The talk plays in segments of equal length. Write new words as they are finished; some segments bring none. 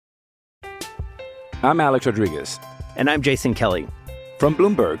I'm Alex Rodriguez. And I'm Jason Kelly. From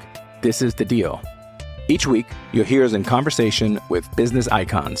Bloomberg, this is The Deal. Each week, you'll hear us in conversation with business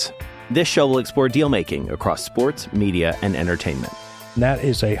icons. This show will explore deal-making across sports, media, and entertainment. That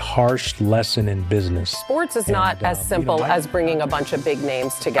is a harsh lesson in business. Sports is not as simple as bringing a bunch of big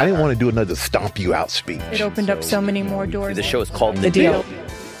names together. I didn't want to do another stomp you out speech. It opened up so many more doors. The show is called The Deal.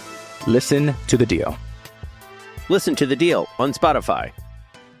 Listen to The Deal. Listen to The Deal on Spotify.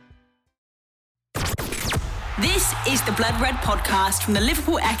 This is the Blood Red podcast from the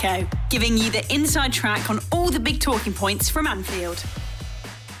Liverpool Echo, giving you the inside track on all the big talking points from Anfield.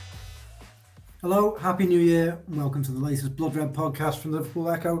 Hello, Happy New Year, and welcome to the latest Blood Red podcast from the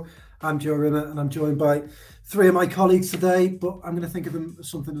Liverpool Echo. I'm Joe Rimmer, and I'm joined by three of my colleagues today, but I'm going to think of them as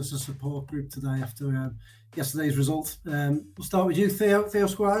something as a support group today after yesterday's result. We'll start with you, Theo. Theo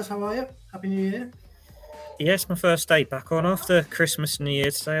Squires, how are you? Happy New Year. Yes, my first day back on after Christmas and New Year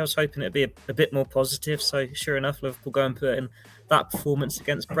today. I was hoping it'd be a bit more positive, so sure enough, Liverpool go and put in that performance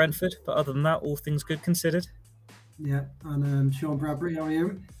against Brentford. But other than that, all things good considered. Yeah, and Sean Bradbury, how are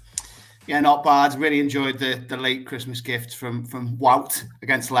you? Yeah, not bad. Really enjoyed the late Christmas gift from Wout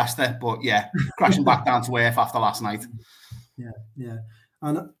against Leicester. But yeah, crashing back down to earth after last night. Yeah.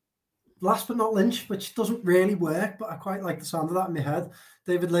 And last but not Lynch, which doesn't really work, but I quite like the sound of that in my head.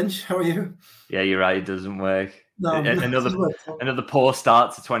 David Lynch, how are you? Yeah, you're right. It doesn't work. No, another poor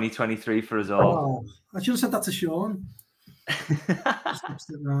start to 2023 for us all. Oh, I should have said that to Sean. Just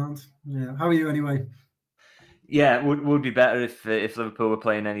it around. Yeah. How are you anyway? Yeah, would be better if Liverpool were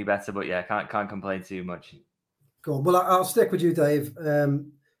playing any better, but yeah, can't complain too much. Cool. Well, I'll stick with you, Dave.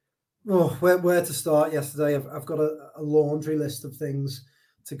 Where to start yesterday? I've got a laundry list of things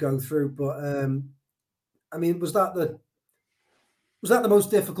to go through, but I mean, was that the most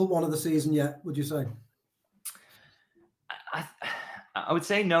difficult one of the season yet? Would you say? I would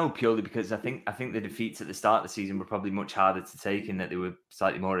say no, purely because I think the defeats at the start of the season were probably much harder to take, in that they were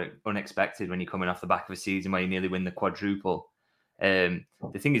slightly more unexpected when you're coming off the back of a season where you nearly win the quadruple. The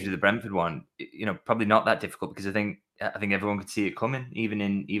thing is with the Brentford one, probably not that difficult, because I think everyone could see it coming. Even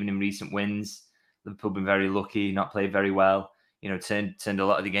in recent wins, Liverpool been very lucky, not played very well. Turned a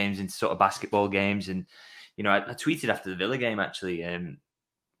lot of the games into sort of basketball games. And I tweeted after the Villa game actually.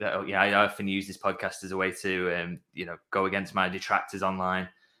 I often use this podcast as a way to, go against my detractors online.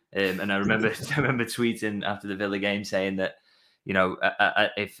 And I remember tweeting after the Villa game saying that,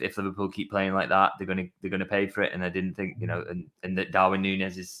 if Liverpool keep playing like that, they're going to pay for it. And I didn't think, and that Darwin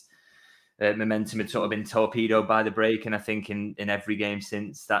Núñez's momentum had sort of been torpedoed by the break. And I think in every game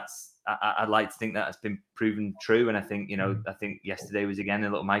since, I'd like to think that has been proven true. And I think, I think yesterday was again a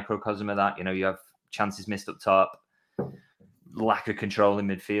little microcosm of that. You have chances missed up top, lack of control in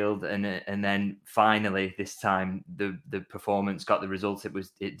midfield, and then finally this time the performance got the result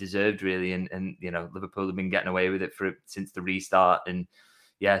it deserved, really. And Liverpool have been getting away with it since the restart, and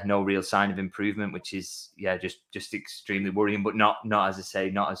no real sign of improvement, which is just extremely worrying, but not as I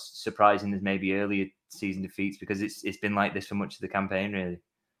say, not as surprising as maybe earlier season defeats, because it's been like this for much of the campaign, really.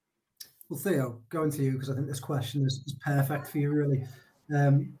 Well, Theo, going to you, because I think this question is perfect for you, really.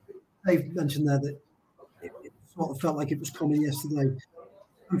 Dave mentioned there that it sort of felt like it was coming yesterday.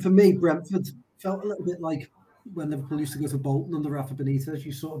 And for me, Brentford felt a little bit like when Liverpool used to go to Bolton under Rafa Benitez.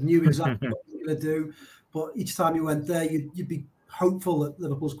 You sort of knew exactly what you were going to do, but each time you went there, you'd be hopeful that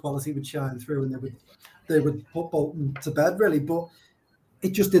Liverpool's quality would shine through and they would put Bolton to bed, really. But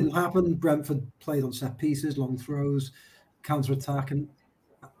it just didn't happen. Brentford played on set pieces, long throws, counter-attack, and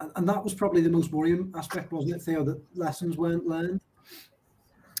that was probably the most worrying aspect, wasn't it, Theo, that lessons weren't learned?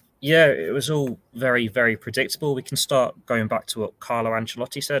 Yeah, it was all very, very predictable. We can start going back to what Carlo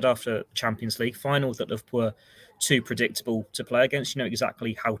Ancelotti said after the Champions League final, that Liverpool were too predictable to play against. You know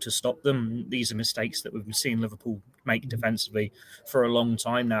exactly how to stop them. These are mistakes that we've been seeing Liverpool make defensively for a long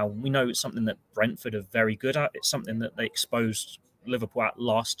time now. We know it's something that Brentford are very good at. It's something that they exposed Liverpool at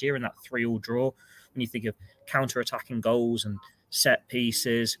last year in that 3-3 draw. When you think of counter-attacking goals and set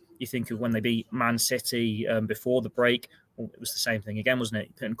pieces, you think of when they beat Man City before the break. Well, it was the same thing again, wasn't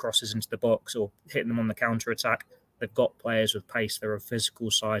it? Putting crosses into the box or hitting them on the counter-attack. They've got players with pace. They're a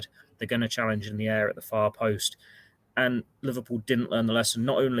physical side. They're going to challenge in the air at the far post. And Liverpool didn't learn the lesson,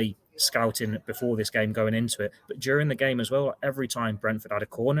 not only scouting before this game going into it, but during the game as well. Every time Brentford had a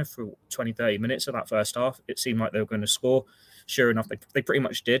corner for 20, 30 minutes of that first half, it seemed like they were going to score. Sure enough, they pretty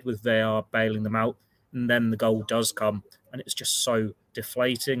much did, with VAR bailing them out. And then the goal does come, and it's just so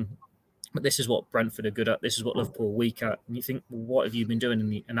deflating. But this is what Brentford are good at. This is what Liverpool are weak at. And you think, well, what have you been doing in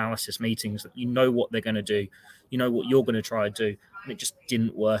the analysis meetings? That you know what they're going to do. You know what you're going to try to do. And it just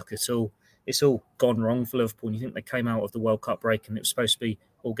didn't work at all. It's all gone wrong for Liverpool. And you think they came out of the World Cup break and it was supposed to be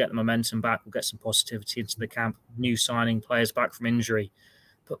we'll get the momentum back, we'll get some positivity into the camp, new signing, players back from injury.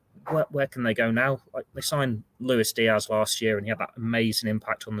 But where can they go now? Like, they signed Luis Diaz last year and he had that amazing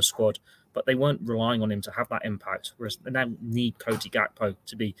impact on the squad, but they weren't relying on him to have that impact, whereas they now need Cody Gakpo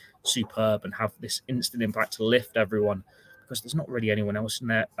to be superb and have this instant impact to lift everyone, because there's not really anyone else in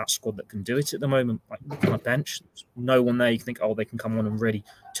that squad that can do it at the moment. Like, look on a bench, there's no one there you can think, oh, they can come on and really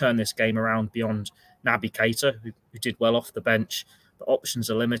turn this game around beyond Naby Keita, who did well off the bench. The options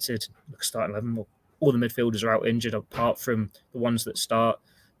are limited. Look, starting 11, all the midfielders are out injured apart from the ones that start.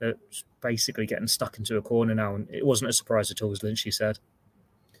 They're basically getting stuck into a corner now, and it wasn't a surprise at all, as Lynchy said.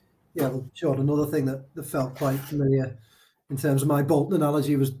 Yeah, well, Sean, another thing that felt quite familiar in terms of my Bolton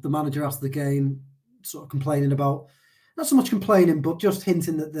analogy was the manager after the game sort of complaining about, not so much complaining, but just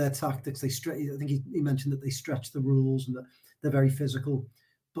hinting that their tactics, I think he mentioned that they stretch the rules and that they're very physical.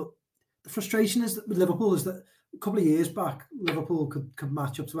 But the frustration is that with Liverpool is that a couple of years back, Liverpool could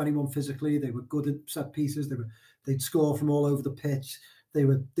match up to anyone physically. They were good at set pieces. They'd score from all over the pitch. They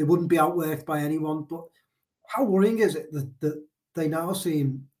wouldn't be outworked by anyone. But how worrying is it that they now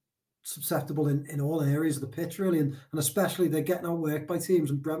seem susceptible in all areas of the pitch, really, and especially they're getting outworked by teams,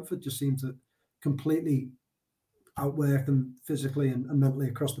 and Brentford just seem to completely outwork them physically and mentally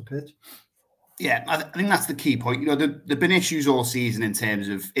across the pitch. Yeah, I think that's the key point. There've been issues all season in terms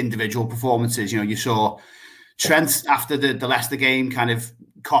of individual performances. You saw Trent after the Leicester game kind of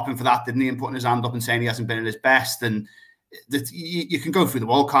copping for that, didn't he, and putting his hand up and saying he hasn't been at his best. And you can go through the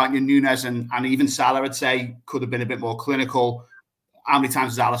wall, can't you? Nunes and even Salah, I'd say, could have been a bit more clinical. How many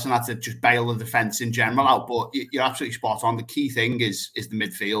times has Alisson had to just bail the defence in general out? But you're absolutely spot on. The key thing is the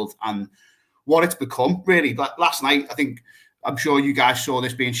midfield and what it's become, really. But last night, I'm sure you guys saw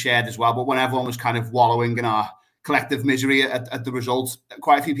this being shared as well, but when everyone was kind of wallowing in our collective misery at the results,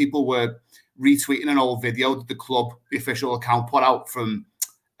 quite a few people were retweeting an old video that the official account, put out from,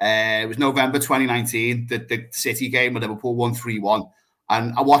 it was November 2019, the City game where Liverpool won 3-1.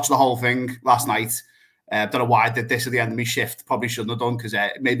 And I watched the whole thing last night. Don't know why I did this at the end of my shift. Probably shouldn't have done, because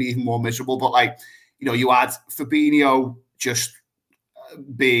it made me even more miserable. But you had Fabinho just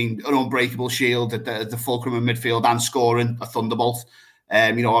being an unbreakable shield at the fulcrum of midfield and scoring a thunderbolt.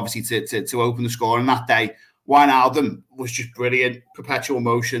 Obviously to open the score on that day. Wijnaldum was just brilliant, perpetual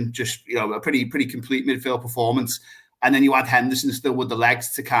motion, just a pretty complete midfield performance. And then you had Henderson still with the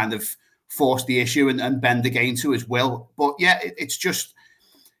legs to kind of force the issue and bend the game to his will. But yeah, it's just,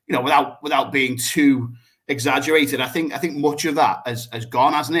 without being too exaggerated, I think much of that has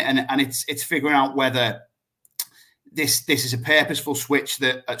gone, hasn't it? And it's figuring out whether this is a purposeful switch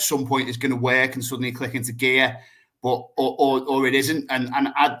that at some point is going to work and suddenly click into gear, but or it isn't. And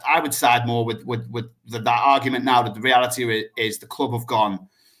I would side more with that argument now, that the reality is the club have gone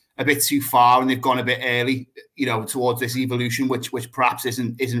a bit too far and they've gone a bit early, towards this evolution, which perhaps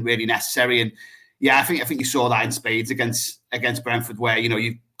isn't really necessary. And yeah, I think you saw that in spades against Brentford, where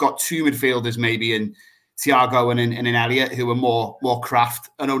you've got two midfielders maybe in Thiago and in Elliott, who are more craft,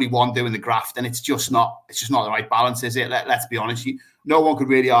 and only one doing the graft, and it's just not the right balance, is it? Let's be honest. No one could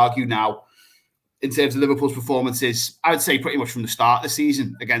really argue now in terms of Liverpool's performances. I would say pretty much from the start of the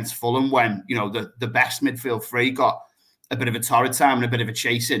season against Fulham, when the best midfield three got a bit of a torrid time and a bit of a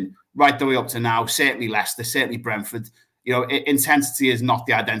chasing, right the way up to now. Certainly Leicester, certainly Brentford. Intensity is not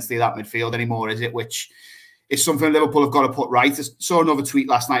the identity of that midfield anymore, is it? Which is something Liverpool have got to put right. I saw another tweet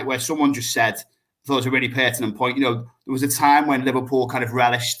last night where someone just said, I thought it was a really pertinent point. There was a time when Liverpool kind of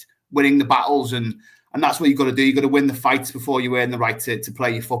relished winning the battles, and that's what you've got to do. You've got to win the fights before you earn the right to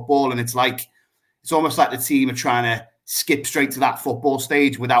play your football. And it's almost like the team are trying to skip straight to that football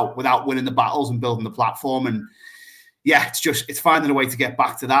stage without winning the battles and building the platform. And yeah, it's finding a way to get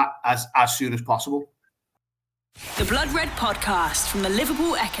back to that as soon as possible. The Blood Red Podcast from the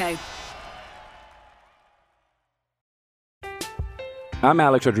Liverpool Echo. I'm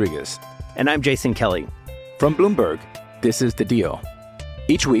Alex Rodriguez. And I'm Jason Kelly. From Bloomberg, this is The Deal.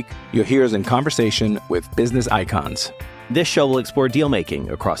 Each week, you'll hear us in conversation with business icons. This show will explore deal-making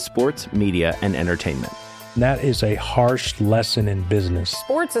across sports, media, and entertainment. That is a harsh lesson in business.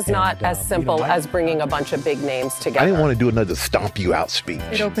 Sports is not as simple as bringing a bunch of big names together. I didn't want to do another stomp you out speech.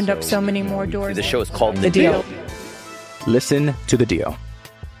 It opened up so many more doors. The show is called The Deal. Listen to The Deal.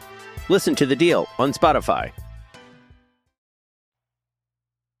 Listen to The Deal on Spotify.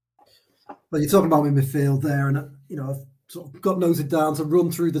 Well, you're talking about midfield there, and I've sort of got noted down to run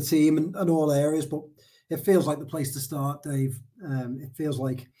through the team and all areas, but it feels like the place to start, Dave. It feels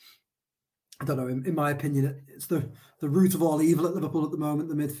like, I don't know, in my opinion, it's the root of all evil at Liverpool at the moment,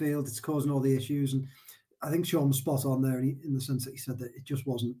 the midfield. It's causing all the issues. And I think Sean was spot on there in the sense that he said that it just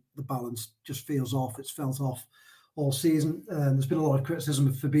wasn't, the balance just feels off. It's felt off all season. There's been a lot of criticism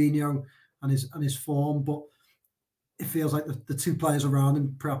of Fabinho and his form, but it feels like the two players around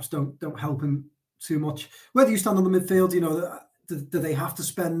him perhaps don't help him too much. Where do you stand on the midfield? Do they have to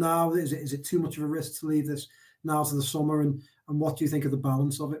spend now? Is it too much of a risk to leave this now to the summer? And what do you think of the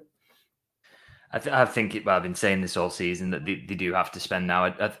balance of it? I think I've been saying this all season that they do have to spend now.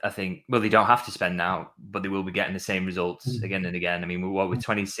 I think, well, they don't have to spend now, but they will be getting the same results again and again. I mean, we're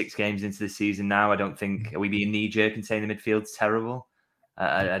 26 games into the season now. I don't think, are we being knee-jerk and saying the midfield's terrible?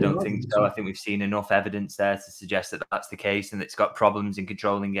 I don't think so. I think we've seen enough evidence there to suggest that that's the case and that it's got problems in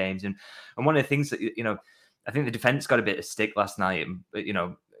controlling games. And one of the things that, I think the defence got a bit of stick last night.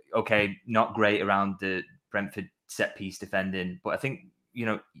 Okay, not great around the Brentford set-piece defending, but I think,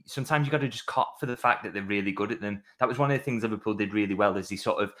 sometimes you got to just cop for the fact that they're really good at them. That was one of the things Liverpool did really well, is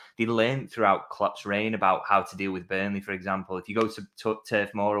they learned throughout Klopp's reign about how to deal with Burnley, for example. If you go to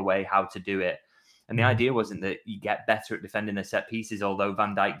Turf Moor away, how to do it. And the idea wasn't that you get better at defending their set pieces, although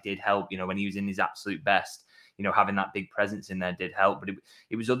Van Dijk did help, when he was in his absolute best, having that big presence in there did help. But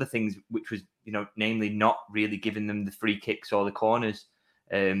it was other things, which was, namely not really giving them the free kicks or the corners.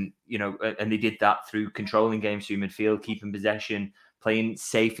 And they did that through controlling games through midfield, keeping possession, playing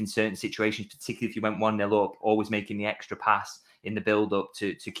safe in certain situations, particularly if you went 1-0 up, always making the extra pass in the build-up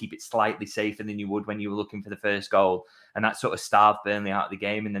to keep it slightly safer than you would when you were looking for the first goal. And that sort of starved Burnley out of the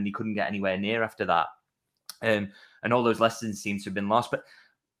game, and then they couldn't get anywhere near after that. And all those lessons seem to have been lost. But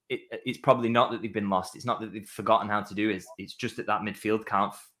it's probably not that they've been lost. It's not that they've forgotten how to do it. It's just that midfield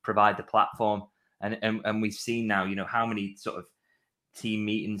can't provide the platform. And we've seen now, how many sort of team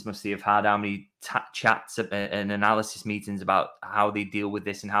meetings must they have had, how many chats and analysis meetings about how they deal with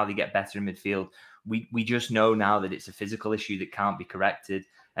this and how they get better in midfield. We just know now that it's a physical issue that can't be corrected.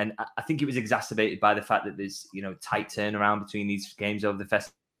 And I think it was exacerbated by the fact that there's, tight turnaround between these games over the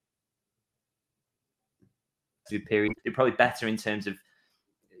festive period. They're probably better in terms of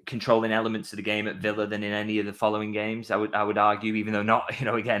controlling elements of the game at Villa than in any of the following games, I would argue, even though not,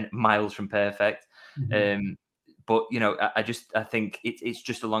 again, miles from perfect. Mm-hmm. But, I think it's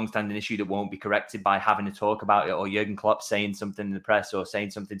just a long-standing issue that won't be corrected by having to talk about it, or Jurgen Klopp saying something in the press or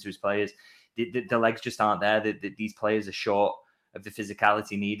saying something to his players. The legs just aren't there. These players are short of the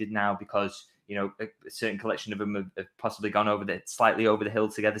physicality needed now because, a certain collection of them have possibly gone slightly over the hill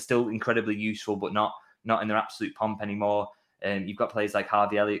together. Still incredibly useful, but not in their absolute pomp anymore. You've got players like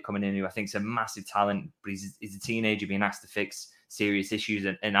Harvey Elliott coming in, who I think is a massive talent, but he's a teenager being asked to fix serious issues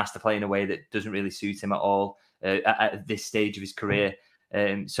and asked to play in a way that doesn't really suit him at all at this stage of his career.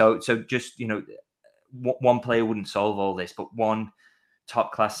 So just, one player wouldn't solve all this, but one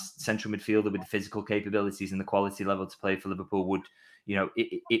top-class central midfielder with the physical capabilities and the quality level to play for Liverpool would,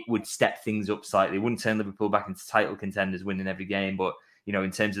 it would step things up slightly. It wouldn't turn Liverpool back into title contenders winning every game, but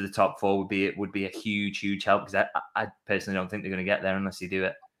in terms of the top four would be a huge help, because I personally don't think they're going to get there unless they do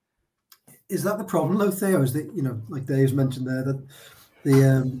it. Is that the problem, though, Theo? Is that, like Dave's mentioned there, that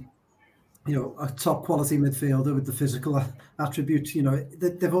the a top quality midfielder with the physical attributes,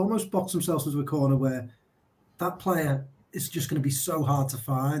 they've almost boxed themselves into a corner where that player is just going to be so hard to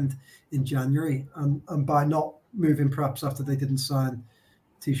find in January, and by not moving perhaps after they didn't sign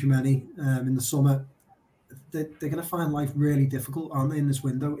Tchouaméni in the summer, they're going to find life really difficult, aren't they, in this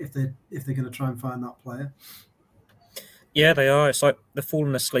window if they're going to try and find that player? Yeah, they are. It's like they're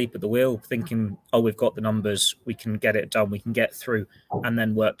falling asleep at the wheel, thinking, we've got the numbers, we can get it done, we can get through, and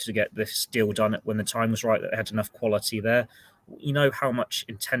then work to get this deal done when the time was right, that they had enough quality there. You know how much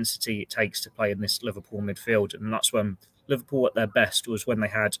intensity it takes to play in this Liverpool midfield, and that's when Liverpool at their best was when they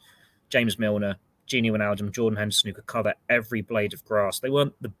had James Milner, Gini Wijnaldum, Jordan Henderson, who could cover every blade of grass. They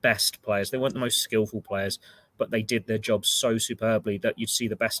weren't the best players, they weren't the most skillful players, but they did their job so superbly that you'd see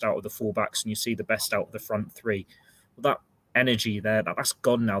the best out of the fullbacks and you see the best out of the front three. That energy there, that's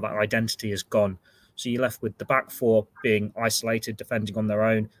gone now. That identity is gone. So you're left with the back four being isolated, defending on their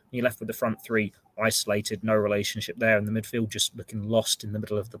own. And you're left with the front three isolated, no relationship there, and the midfield just looking lost in the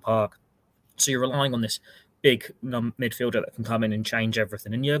middle of the park. So you're relying on this big midfielder that can come in and change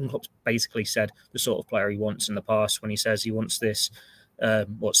everything. And Jurgen Klopp's basically said the sort of player he wants in the past when he says he wants this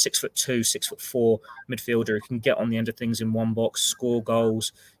 6'2", 6'4" midfielder who can get on the end of things in one box, score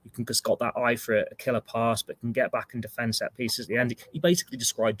goals. You can just got that eye for a killer pass, but can get back and defend set pieces at the end. He basically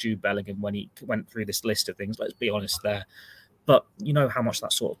described Jude Bellingham when he went through this list of things. Let's be honest there. But you know how much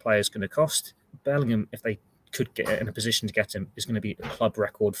that sort of player is going to cost. Bellingham, if they could get in a position to get him, is going to be a club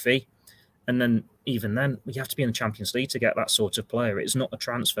record fee. And then, even then, you have to be in the Champions League to get that sort of player. It's not a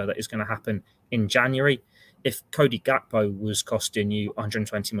transfer that is going to happen in January. If Cody Gakpo was costing you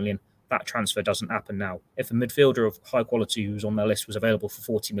 120 million, that transfer doesn't happen now. If a midfielder of high quality who's on their list was available for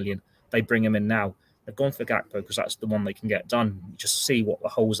 40 million, they bring him in now. They've gone for Gakpo because that's the one they can get done. You just see what the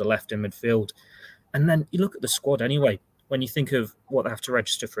holes are left in midfield. And then you look at the squad anyway. When you think of what they have to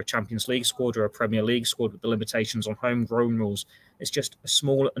register for a Champions League squad or a Premier League squad with the limitations on homegrown rules, it's just a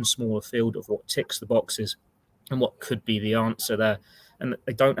smaller and smaller field of what ticks the boxes and what could be the answer there. And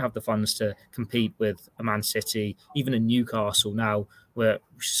they don't have the funds to compete with a Man City, even in Newcastle now, which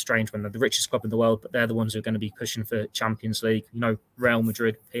is strange when they're the richest club in the world, but they're the ones who are going to be pushing for Champions League. Real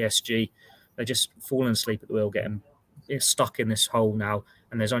Madrid, PSG, they're just falling asleep at the wheel, getting stuck in this hole now.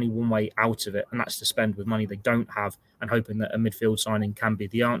 And there's only one way out of it, and that's to spend with money they don't have and hoping that a midfield signing can be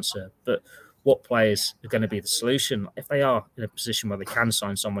the answer. But what players are going to be the solution? If they are in a position where they can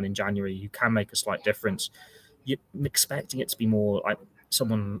sign someone in January who can make a slight difference, you're expecting it to be more like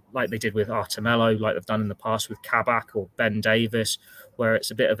someone like they did with Artemelo, like they've done in the past with Kabak or Ben Davis, where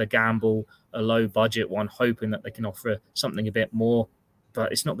it's a bit of a gamble, a low budget one, hoping that they can offer something a bit more.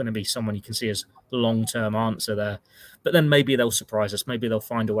 But it's not going to be someone you can see as the long-term answer there. But then maybe they'll surprise us. Maybe they'll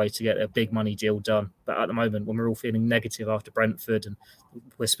find a way to get a big money deal done. But at the moment, when we're all feeling negative after Brentford and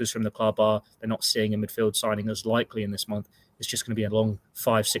whispers from the club are they're not seeing a midfield signing as likely in this month, it's just going to be a long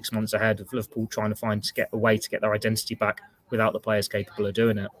 5-6 months ahead of Liverpool trying to get a way to get their identity back without the players capable of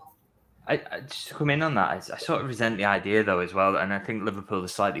doing it. I just to come in on that, I sort of resent the idea though as well, and I think Liverpool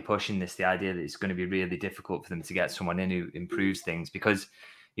is slightly pushing this, the idea that it's going to be really difficult for them to get someone in who improves things, because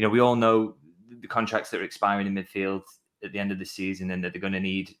we all know the contracts that are expiring in midfield at the end of the season and that they're going to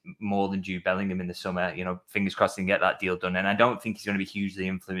need more than Jude Bellingham in the summer. Fingers crossed they can get that deal done, and I don't think he's going to be hugely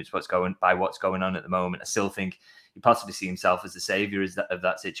influenced by what's going on at the moment. I still think he possibly see himself as the saviour of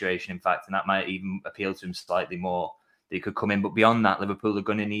that situation, in fact, and that might even appeal to him slightly more. They could come in, but beyond that, Liverpool are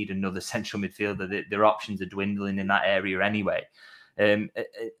going to need another central midfielder. Their options are dwindling in that area anyway, and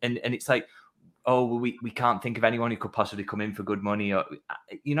it's like, we can't think of anyone who could possibly come in for good money. Or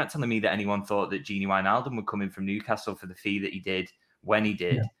you're not telling me that anyone thought that Gini Wijnaldum would come in from Newcastle for the fee that he did when he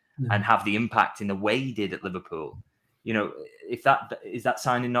did, and have the impact in the way he did at Liverpool. If that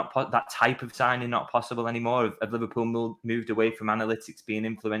signing that type of signing not possible anymore? Have Liverpool moved away from analytics being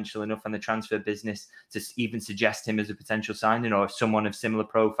influential enough on the transfer business to even suggest him as a potential signing, or if someone of similar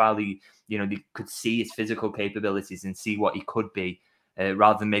profile, they could see his physical capabilities and see what he could be,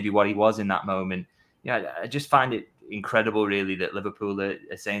 rather than maybe what he was in that moment? I just find it incredible, really, that Liverpool are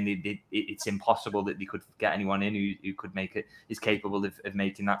saying it's impossible that they could get anyone in who could make it, is capable of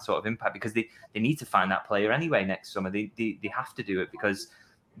making that sort of impact, because they need to find that player anyway next summer. They have to do it, because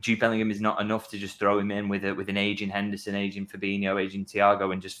Jude Bellingham is not enough to just throw him in with an aging Henderson, aging Fabinho, aging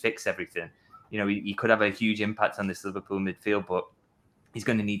Thiago and just fix everything. He could have a huge impact on this Liverpool midfield, but he's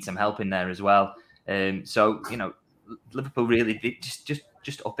going to need some help in there as well. So Liverpool really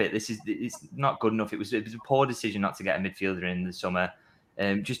just up it. It's not good enough. It was a poor decision not to get a midfielder in the summer.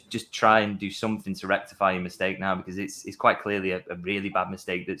 Just try and do something to rectify your mistake now, because it's quite clearly a really bad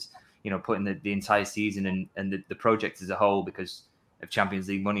mistake that's putting the entire season and the project as a whole, because of Champions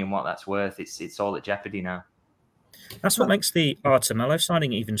League money and what that's worth. It's all at jeopardy now. That's what makes the Artemelo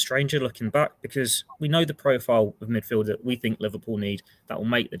signing even stranger looking back, because we know the profile of midfield that we think Liverpool need that will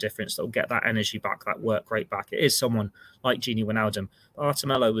make the difference, that will get that energy back, that work rate back. It is someone like Gini Wijnaldum.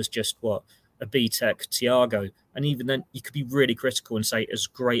 Artemelo was just a B-Tech Thiago, and even then you could be really critical and say, as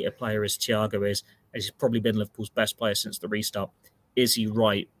great a player as Thiago is, as he's probably been Liverpool's best player since the restart, is he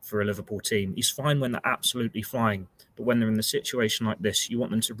right for a Liverpool team? He's fine when they're absolutely flying, but when they're in a situation like this, you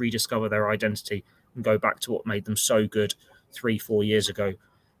want them to rediscover their identity and go back to what made them so good 3-4 years ago.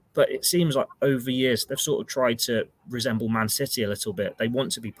 But it seems like over years, they've sort of tried to resemble Man City a little bit. They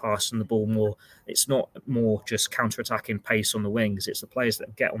want to be passing the ball more. It's not more just counter-attacking pace on the wings. It's the players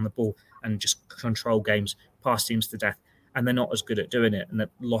that get on the ball and just control games, pass teams to death. And they're not as good at doing it, and they've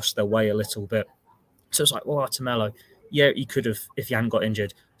lost their way a little bit. So it's like, Artemelo, yeah, he could have, if he hadn't got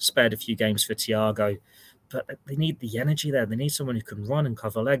injured, spared a few games for Thiago. But they need the energy there. They need someone who can run and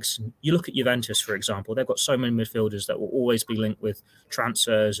cover legs. And you look at Juventus, for example, they've got so many midfielders that will always be linked with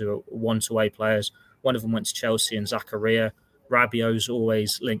transfers who are one-to-way players. One of them went to Chelsea, and Zakaria. Rabiot's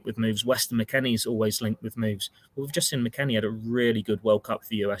always linked with moves. Weston McKennie's always linked with moves. Well, we've just seen McKennie had a really good World Cup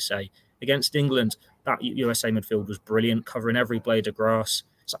for USA. Against England, that USA midfield was brilliant, covering every blade of grass.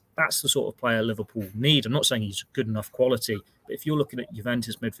 So that's the sort of player Liverpool need. I'm not saying he's good enough quality, but if you're looking at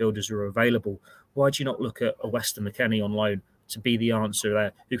Juventus midfielders who are available, why do you not look at a Weston McKennie on loan to be the answer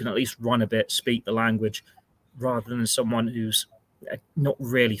there, who can at least run a bit, speak the language, rather than someone who's not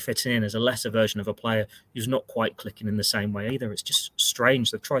really fitting in as a lesser version of a player who's not quite clicking in the same way either. It's just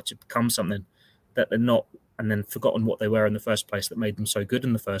strange. They've tried to become something that they're not, and then forgotten what they were in the first place that made them so good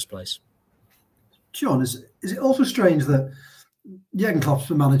in the first place. John, is it also strange that Jurgen Klopp's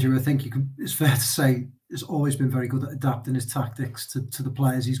the manager. I think it's fair to say has always been very good at adapting his tactics to the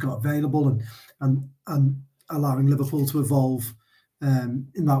players he's got available and allowing Liverpool to evolve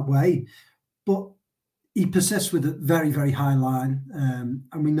in that way. But he persists with a very, very high line.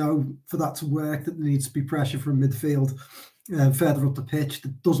 And we know for that to work that there needs to be pressure from midfield further up the pitch.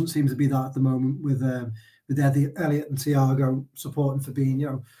 There doesn't seem to be that at the moment with Elliott and Thiago supporting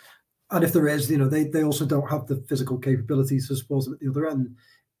Fabinho. And if there is, they also don't have the physical capabilities to support him at the other end.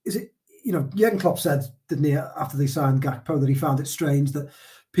 Is it, Jurgen Klopp said, didn't he, after they signed Gakpo, that he found it strange that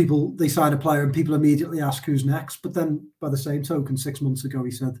they sign a player and people immediately ask who's next. But then by the same token, 6 months ago,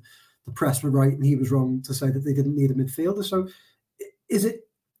 he said the press were right and he was wrong to say that they didn't need a midfielder. So is it,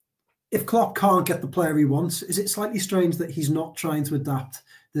 if Klopp can't get the player he wants, is it slightly strange that he's not trying to adapt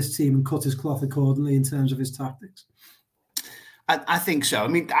this team and cut his cloth accordingly in terms of his tactics? I think so. I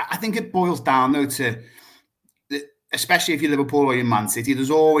mean, I think it boils down, though, to, especially if you're Liverpool or you're Man City, there's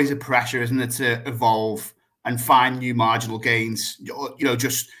always a pressure, isn't it, to evolve and find new marginal gains,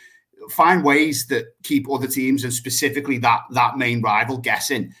 just find ways that keep other teams and specifically that main rival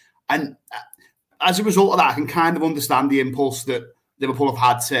guessing. And as a result of that, I can kind of understand the impulse that Liverpool have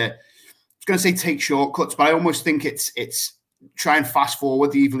had to, I was going to say take shortcuts, but I almost think it's try and fast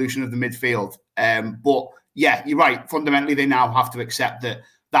forward the evolution of the midfield. But yeah, you're right. Fundamentally, they now have to accept that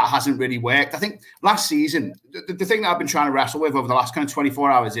hasn't really worked. I think last season, the thing that I've been trying to wrestle with over the last kind of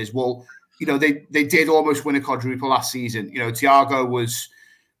 24 hours is, well, they did almost win a quadruple last season. Thiago was,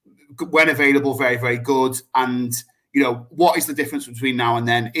 when available, very, very good. And, what is the difference between now and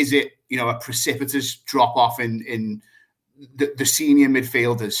then? Is it, a precipitous drop off in the senior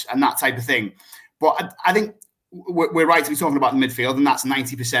midfielders and that type of thing? But I think we're right to be talking about the midfield, and that's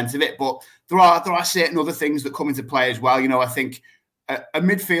 90% of it. But there are certain other things that come into play as well. I think a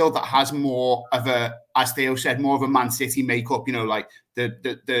midfield that has more of a, as Theo said, more of a Man City makeup, like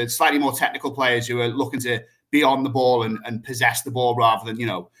the slightly more technical players who are looking to be on the ball and possess the ball rather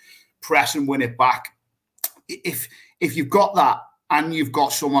than, press and win it back. If you've got that and you've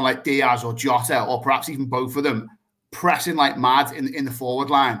got someone like Diaz or Jota, or perhaps even both of them pressing like mad in the forward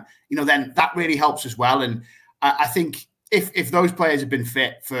line, then that really helps as well. And I think if those players had been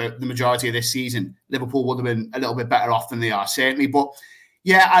fit for the majority of this season, Liverpool would have been a little bit better off than they are, certainly. But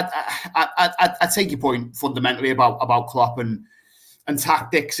yeah, I take your point fundamentally about Klopp and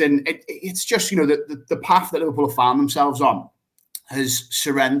tactics, and it's just the path that Liverpool have found themselves on has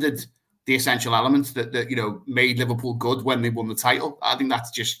surrendered the essential elements that made Liverpool good when they won the title. I think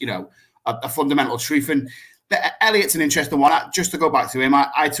that's just a fundamental truth. And Elliott's an interesting one. Just to go back to him,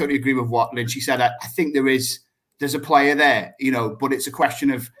 I totally agree with what Lynchy said. I think there's a player there, but it's a question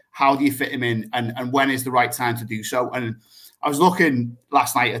of how do you fit him in and when is the right time to do so. And I was looking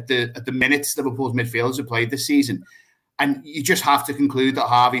last night at the minutes Liverpool's midfielders have played this season, and you just have to conclude that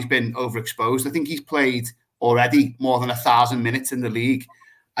Harvey's been overexposed. I think he's played already more than 1,000 minutes in the league,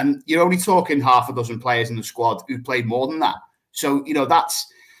 and you're only talking half a dozen players in the squad who've played more than that. So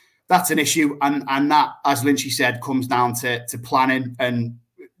that's an issue, and that, as Lynchy said, comes down to planning and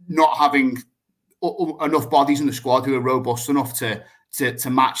not having enough bodies in the squad who are robust enough to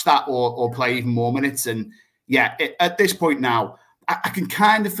match that or play even more minutes. And yeah, at this point now, I can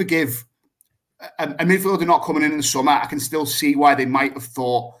kind of forgive a midfielder not coming in the summer. I can still see why they might have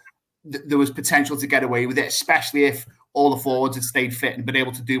thought there was potential to get away with it, especially if all the forwards had stayed fit and been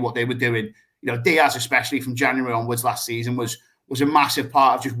able to do what they were doing. Diaz, especially from January onwards last season, was a massive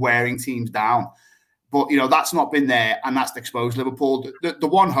part of just wearing teams down. But, that's not been there, and that's exposed Liverpool. The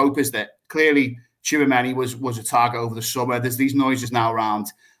one hope is that clearly Tchouaméni was a target over the summer. There's these noises now around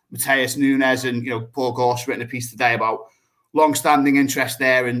Matheus Nunes, and Paul Gorst written a piece today about long-standing interest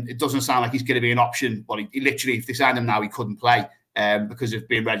there, and it doesn't sound like he's going to be an option. Well, he literally, if they signed him now, he couldn't play because of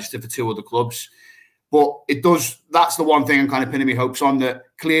being registered for 2 other clubs. But that's the one thing I'm kind of pinning my hopes on, that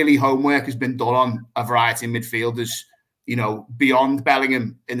clearly homework has been done on a variety of midfielders, beyond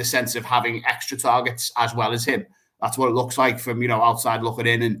Bellingham, in the sense of having extra targets as well as him. That's what it looks like from, outside looking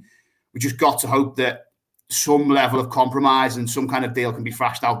in. And we just got to hope that some level of compromise and some kind of deal can be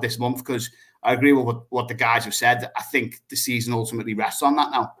thrashed out this month, because I agree with what the guys have said. I think the season ultimately rests on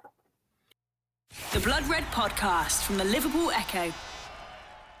that now. The Blood Red Podcast from the Liverpool Echo.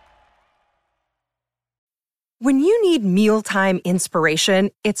 When you need mealtime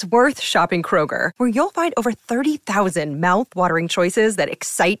inspiration, it's worth shopping Kroger, where you'll find over 30,000 mouth-watering choices that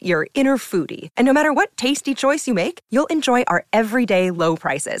excite your inner foodie. And no matter what tasty choice you make, you'll enjoy our everyday low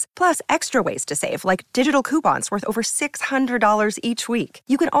prices, plus extra ways to save, like digital coupons worth over $600 each week.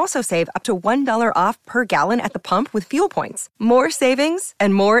 You can also save up to $1 off per gallon at the pump with fuel points. More savings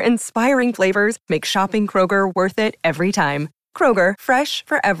and more inspiring flavors make shopping Kroger worth it every time. Kroger, fresh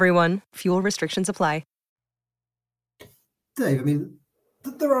for everyone. Fuel restrictions apply. Dave, I mean,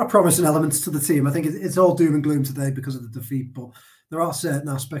 there are promising elements to the team. I think it's all doom and gloom today because of the defeat, but there are certain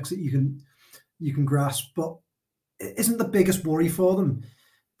aspects that you can grasp. But isn't the biggest worry for them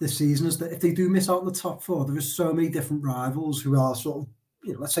this season is that if they do miss out on the top four, there is so many different rivals who are sort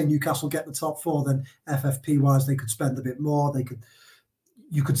of, let's say Newcastle get the top four, then FFP wise they could spend a bit more.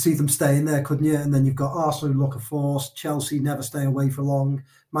 You could see them staying there, couldn't you? And then you've got Arsenal who look a force, Chelsea never stay away for long,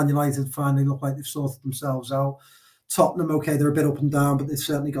 Man United finally look like they've sorted themselves out. Tottenham, okay, they're a bit up and down, but they've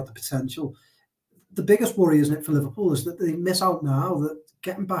certainly got the potential. The biggest worry, isn't it, for Liverpool, is that they miss out now, that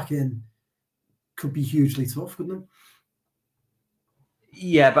getting back in could be hugely tough, couldn't it?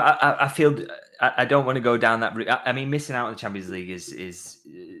 Yeah, but I feel I don't want to go down that route. I mean, missing out on the Champions League is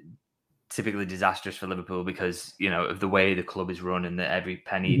typically disastrous for Liverpool because, of the way the club is run and that every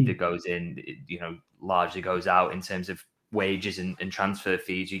penny that goes in, largely goes out in terms of wages and transfer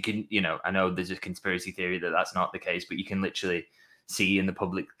fees. You can, I know there's a conspiracy theory that that's not the case, but you can literally see in the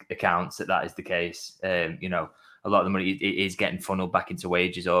public accounts that is the case. A lot of the money is getting funneled back into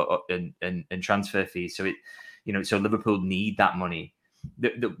wages and transfer fees. So so Liverpool need that money.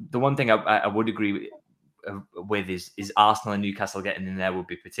 The one thing I would agree with is Arsenal and Newcastle getting in there would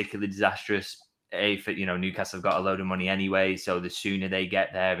be particularly disastrous. Newcastle have got a load of money anyway, so the sooner they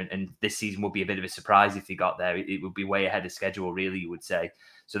get there, and this season would be a bit of a surprise if they got there. It would be way ahead of schedule, really, you would say.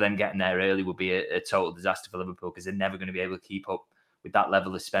 So then getting there early would be a total disaster for Liverpool because they're never going to be able to keep up with that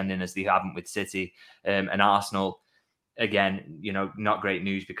level of spending as they haven't with City. And Arsenal, again, not great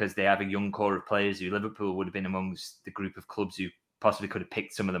news because they have a young core of players who Liverpool would have been amongst the group of clubs who possibly could have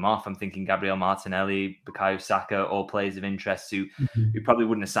picked some of them off. I'm thinking Gabriel Martinelli, Bukayo Saka, all players of interest who probably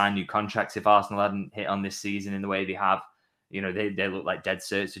wouldn't have signed new contracts if Arsenal hadn't hit on this season in the way they have. They look like dead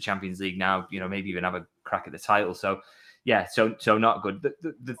certs to Champions League now, maybe even have a crack at the title. So, yeah, so not good.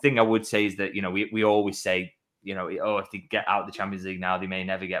 The thing I would say is that, we always say, if they get out of the Champions League now, they may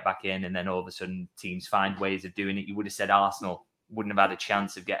never get back in. And then all of a sudden teams find ways of doing it. You would have said Arsenal wouldn't have had a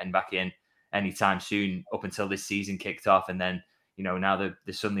chance of getting back in anytime soon up until this season kicked off. And then, now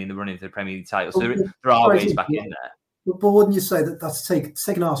they're suddenly in the running for the Premier League title. So there are ways back in there. But wouldn't you say that it's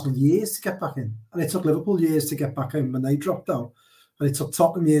taken Arsenal years to get back in? And it took Liverpool years to get back in when they dropped out. And it took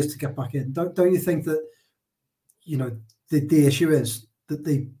Tottenham years to get back in. Don't you think that, the issue is that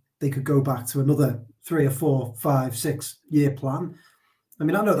they could go back to another 3 or 4, 5, 6 year plan? I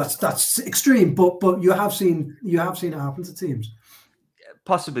mean, I know that's extreme, but you have seen it happen to teams.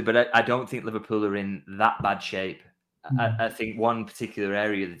 Possibly, but I don't think Liverpool are in that bad shape. I think one particular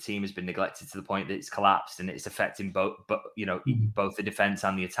area of the team has been neglected to the point that it's collapsed and it's affecting both the defense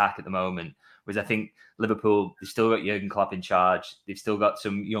and the attack at the moment. Whereas I think Liverpool, they've still got Jurgen Klopp in charge. They've still got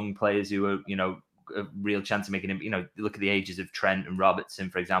some young players who are, a real chance of making him, look at the ages of Trent and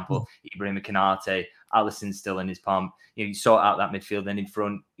Robertson, for example, Ibrahim Konate, Alisson's still in his palm. You sort out that midfield, then in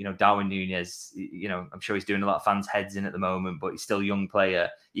front, Darwin Núñez, I'm sure he's doing a lot of fans' heads in at the moment, but he's still a young player.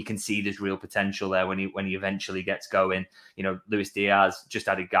 You can see there's real potential there when he eventually gets going. Luis Diaz, just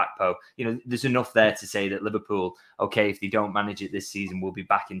added Gakpo. There's enough there to say that Liverpool, okay, if they don't manage it this season, we'll be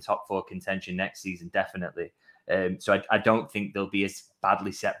back in top 4 contention next season, definitely. So I don't think they'll be as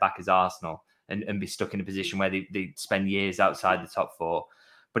badly set back as Arsenal and be stuck in a position where they spend years outside the top 4.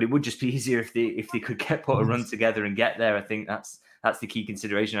 But it would just be easier if they could put a run together and get there. I think that's the key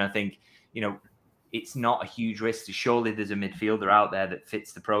consideration. I think, it's not a huge risk. Surely there's a midfielder out there that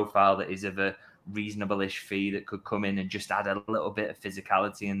fits the profile, that is of a reasonable-ish fee, that could come in and just add a little bit of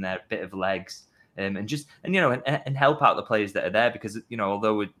physicality in there, a bit of legs, and help out the players that are there. Because,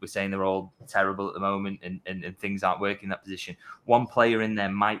 although we're saying they're all terrible at the moment and things aren't working in that position, one player in there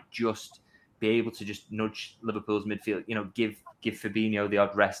might just be able to just nudge Liverpool's midfield, give Fabinho the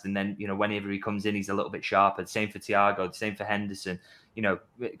odd rest. And then, whenever he comes in, he's a little bit sharper. The same for Thiago, the same for Henderson.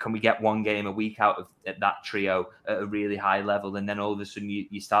 Can we get one game a week out of that trio at a really high level? And then all of a sudden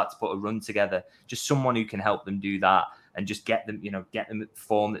you start to put a run together. Just someone who can help them do that and just get them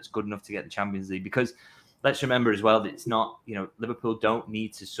form that's good enough to get the Champions League. Because let's remember as well that it's not, Liverpool don't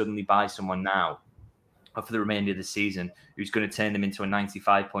need to suddenly buy someone now or for the remainder of the season who's going to turn them into a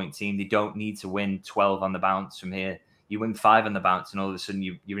 95-point team. They don't need to win 12 on the bounce from here. You win 5 on the bounce and all of a sudden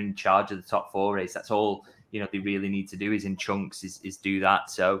you're in charge of the top 4 race. That's all, they really need to do is in chunks is do that.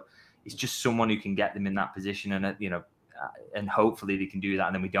 So it's just someone who can get them in that position and, and hopefully they can do that.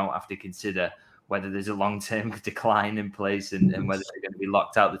 And then we don't have to consider whether there's a long-term decline in place and whether they're going to be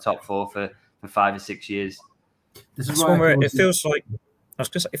locked out the top 4 for 5 or 6 years. This is one where it feels like I was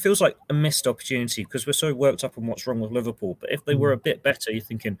going to say, it feels like a missed opportunity because we're so worked up on what's wrong with Liverpool. But if they were a bit better, you're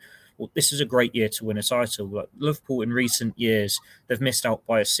thinking, well, this is a great year to win a title. Like Liverpool in recent years, they've missed out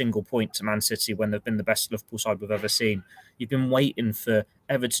by a single point to Man City when they've been the best Liverpool side we've ever seen. You've been waiting for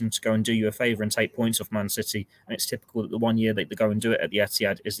Everton to go and do you a favour and take points off Man City. And it's typical that the one year that they go and do it at the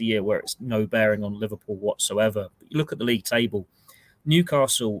Etihad is the year where it's no bearing on Liverpool whatsoever. But you look at the league table,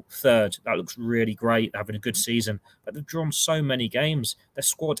 Newcastle third, that looks really great, having a good season, but they've drawn so many games. Their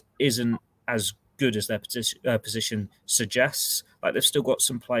squad isn't as good as their position suggests. Like they've still got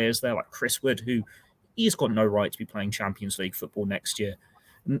some players there, like Chris Wood, who he's got no right to be playing Champions League football next year.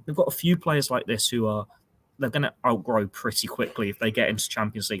 And they've got a few players like this who they're going to outgrow pretty quickly if they get into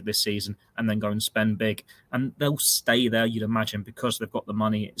Champions League this season and then go and spend big. And they'll stay there, you'd imagine, because they've got the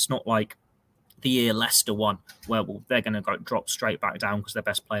money. It's not like the year Leicester won, where they're going to drop straight back down because their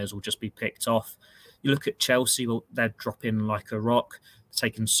best players will just be picked off. You look at Chelsea, well, they're dropping like a rock. It's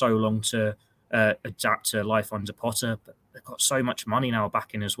taken so long to adapt to life under Potter, but they've got so much money now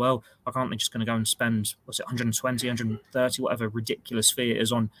back in as well. Like, aren't they just going to go and spend, 120, 130, whatever ridiculous fee it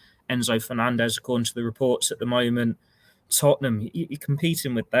is on Enzo Fernandez, according to the reports at the moment? Tottenham, you're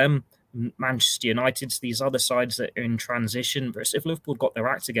competing with them. Manchester United, these other sides that are in transition. But if Liverpool got their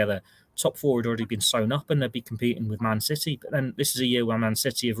act together, top four had already been sewn up and they'd be competing with Man City. But then this is a year where Man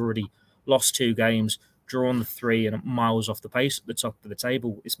City have already lost 2 games, drawn the 3 and miles off the pace at the top of the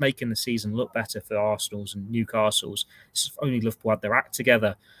table. It's making the season look better for Arsenal's and Newcastle's. It's only Liverpool had their act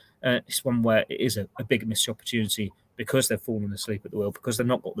together. It's one where it is a big missed opportunity because they've fallen asleep at the wheel, because they've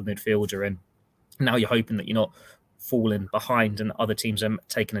not got the midfielder in. Now you're hoping that you're not falling behind and other teams are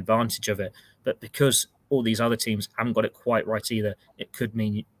taking advantage of it. But because all these other teams haven't got it quite right either, it could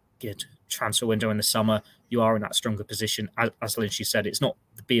mean you get transfer window in the summer, you are in that stronger position. As Lynchy said, it's not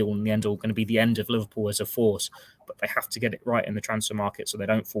the be-all and the end-all going to be the end of Liverpool as a force, but they have to get it right in the transfer market so they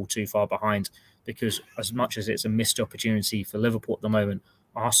don't fall too far behind, because as much as it's a missed opportunity for Liverpool at the moment,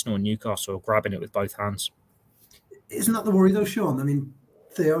 Arsenal and Newcastle are grabbing it with both hands. Isn't that the worry though, Sean? I mean,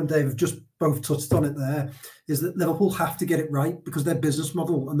 Theo and Dave have just both touched on it there, is that Liverpool have to get it right because their business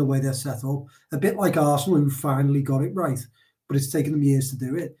model and the way they're set up, a bit like Arsenal who finally got it right, but it's taken them years to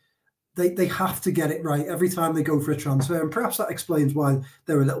do it. They have to get it right every time they go for a transfer. And perhaps that explains why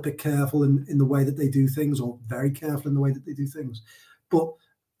they're a little bit careful in the way that they do things, or very careful in the way that they do things. But,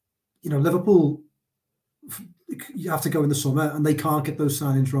 Liverpool, you have to go in the summer and they can't get those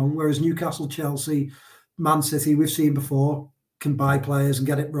signings wrong. Whereas Newcastle, Chelsea, Man City, we've seen before, can buy players and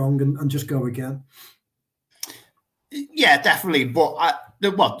get it wrong and just go again. Yeah, definitely.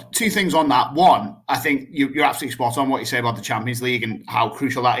 But 2 things on that. One, I think you're absolutely spot on what you say about the Champions League and how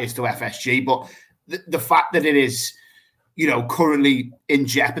crucial that is to FSG. But the fact that it is, currently in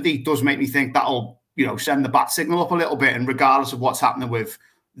jeopardy does make me think that'll, send the bat signal up a little bit. And regardless of what's happening with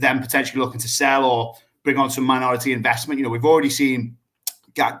them potentially looking to sell or bring on some minority investment, we've already seen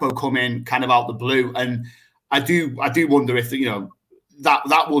Gakpo come in kind of out the blue. And I do wonder if,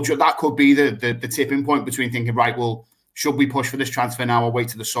 that could be the tipping point between thinking, right, well, should we push for this transfer now or wait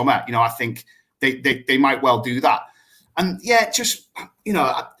till the summer? I think they might well do that. And yeah, just,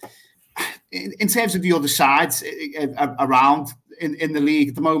 in terms of the other sides around in the league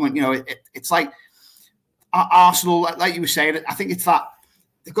at the moment, it's like Arsenal, like you were saying, I think it's that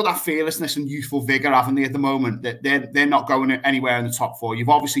they've got that fearlessness and youthful vigour, haven't they, at the moment, that they're not going anywhere in the top 4. You've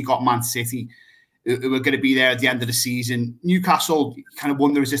obviously got Man City, who are going to be there at the end of the season. Newcastle, you kind of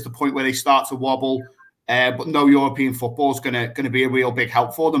wonder, is this the point where they start to wobble? But no European football is going to be a real big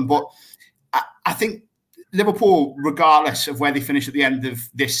help for them. But I think Liverpool, regardless of where they finish at the end of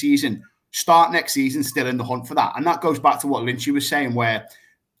this season, start next season still in the hunt for that. And that goes back to what Lynchy was saying, where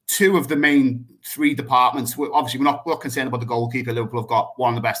 2 of the main 3 departments, obviously we're not concerned about the goalkeeper. Liverpool have got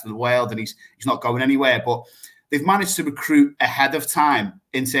one of the best in the world and he's not going anywhere. But they've managed to recruit ahead of time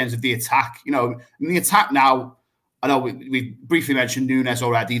in terms of the attack. In the attack now, I know we briefly mentioned Núñez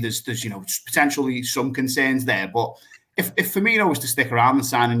already. There's potentially some concerns there. But if Firmino was to stick around and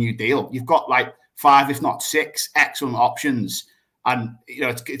sign a new deal, you've got like 5, if not 6, excellent options. And,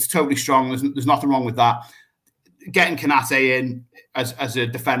 it's totally strong. There's nothing wrong with that. Getting Konate in as a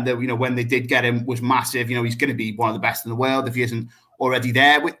defender, when they did get him, was massive. He's going to be one of the best in the world if he isn't already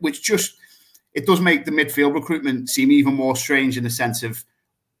there, which just, it does make the midfield recruitment seem even more strange in the sense of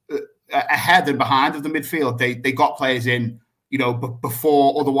ahead and behind of the midfield. They got players in,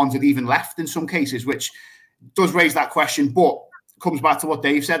 before other ones had even left in some cases, which does raise that question. But comes back to what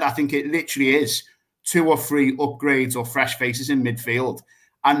Dave said. I think it literally is 2 or 3 upgrades or fresh faces in midfield.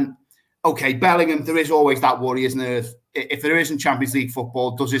 And okay, Bellingham, there is always that worry, isn't there? If there isn't Champions League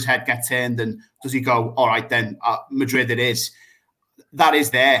football, does his head get turned and does he go, all right, then Madrid it is? that is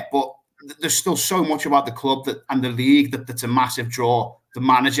there, but there's still so much about the club and the league that's a massive draw. The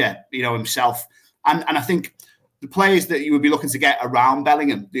manager, himself, and I think the players that you would be looking to get around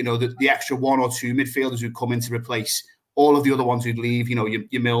Bellingham, the extra one or two midfielders who come in to replace all of the other ones who'd leave, your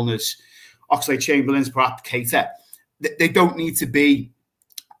Milners, Oxlade-Chamberlains, perhaps Keita. They don't need to be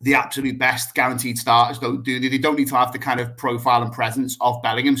the absolute best guaranteed starters, though, do they? They don't need to have the kind of profile and presence of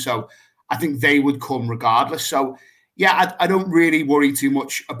Bellingham. So I think they would come regardless. So, yeah, I don't really worry too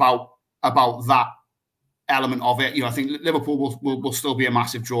much about that element of it. I think Liverpool will still be a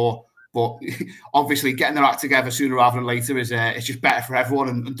massive draw. But obviously getting their act together sooner rather than later is it's just better for everyone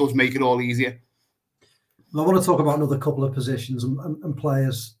and does make it all easier. I want to talk about another couple of positions and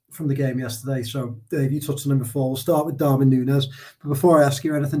players from the game yesterday. So, Dave, you touched on them before. We'll start with Darwin Núñez. But before I ask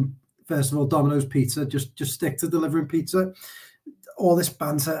you anything, first of all, Domino's Pizza, just stick to delivering pizza. All this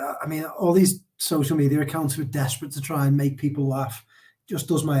banter, all these social media accounts who are desperate to try and make people laugh just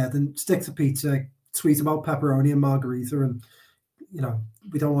does my head. And stick to pizza, tweet about pepperoni and margarita, and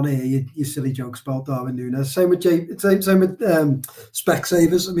we don't want to hear your silly jokes about Darwin Núñez. Same with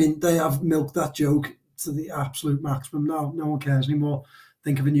Specsavers. They have milked that joke to the absolute maximum now. No one cares anymore.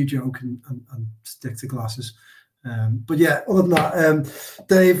 Think of a new joke and stick to glasses. But yeah, other than that,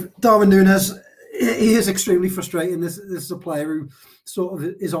 Dave, Darwin Núñez, he is extremely frustrating. This is a player who sort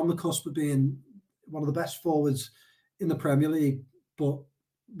of is on the cusp of being one of the best forwards in the Premier League, but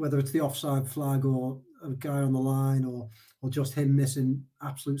whether it's the offside flag or a guy on the line or just him missing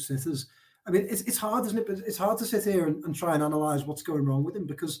absolute sitters. It's hard, isn't it? But it's hard to sit here and try and analyse what's going wrong with him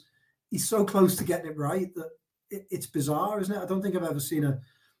because he's so close to getting it right that it's bizarre, isn't it? I don't think I've ever seen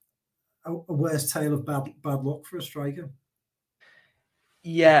a worse tale of bad luck for a striker.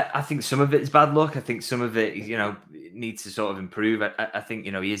 Yeah, I think some of it is bad luck. I think some of it, needs to sort of improve. I think,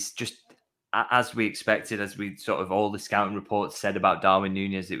 he is just, as we expected, as we sort of all the scouting reports said about Darwin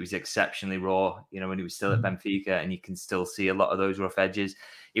Núñez, it was exceptionally raw, when he was still at Benfica, and you can still see a lot of those rough edges.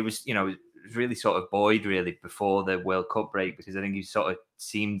 It was, it was really sort of buoyed really before the World Cup break, because I think he sort of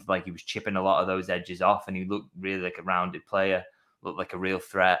seemed like he was chipping a lot of those edges off, and he looked really like a rounded player, looked like a real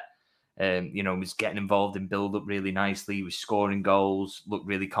threat. Was getting involved in build-up really nicely. He was scoring goals, looked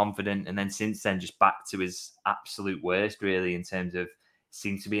really confident. And then since then, just back to his absolute worst, really, in terms of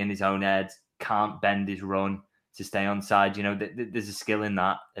seems to be in his own head, can't bend his run to stay onside. There's a skill in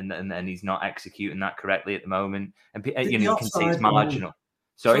that, and he's not executing that correctly at the moment. And, you can see it's marginal.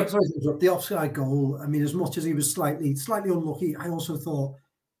 Sorry, the offside goal. As much as he was slightly unlucky, I also thought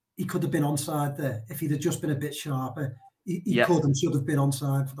he could have been onside there if he'd have just been a bit sharper. He could and should have been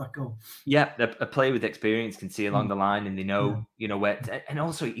onside for that goal. Yeah, a player with experience can see along the line, and they know, where. And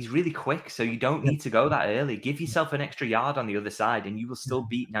also, he's really quick, so you don't need to go that early. Give yourself an extra yard on the other side, and you will still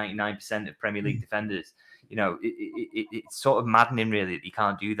beat 99% of Premier League defenders. It's sort of maddening, really, that you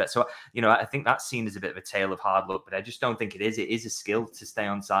can't do that. So, I think that's seen as a bit of a tale of hard luck, but I just don't think it is. It is a skill to stay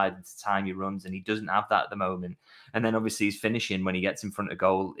onside and to time your runs, and he doesn't have that at the moment. And then, obviously, his finishing when he gets in front of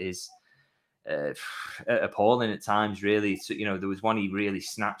goal is appalling at times, really. So, there was one he really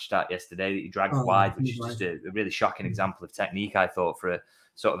snatched at yesterday that he dragged wide, which is just a really shocking example of technique, I thought, for a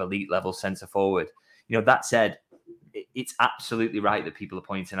sort of elite level centre forward. That said, it's absolutely right that people are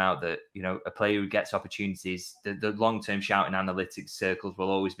pointing out that, a player who gets opportunities, the long-term shouting analytics circles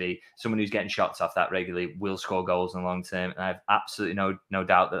will always be someone who's getting shots off that regularly will score goals in the long term. And I have absolutely no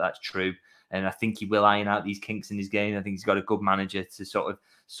doubt that that's true. And I think he will iron out these kinks in his game. I think he's got a good manager to sort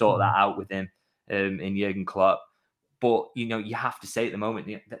that out with him in Jurgen Klopp. But, you have to say at the moment,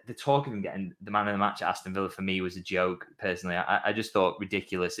 the talk of him getting the man of the match at Aston Villa for me was a joke, personally. I just thought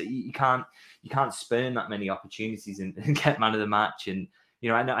ridiculous. You can't spurn that many opportunities and get man of the match. And,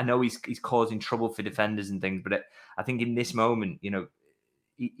 I know he's causing trouble for defenders and things, but I think in this moment,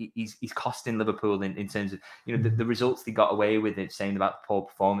 he's costing Liverpool in terms of, the results they got away with, it saying about the poor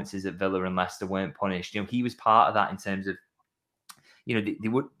performances at Villa and Leicester weren't punished. He was part of that in terms of,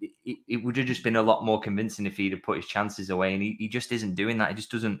 it would have just been a lot more convincing if he'd have put his chances away, and he just isn't doing that. He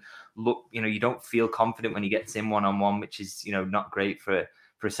just doesn't look, you don't feel confident when he gets in one-on-one, which is, not great for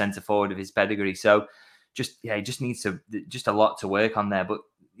a centre forward of his pedigree. So he just needs just a lot to work on there. But,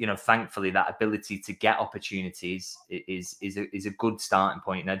 thankfully that ability to get opportunities is a good starting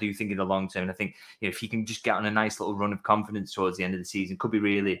point. And I do think in the long term, I think, if he can just get on a nice little run of confidence towards the end of the season, could be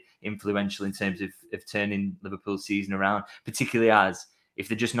really influential in terms of turning Liverpool's season around, particularly as if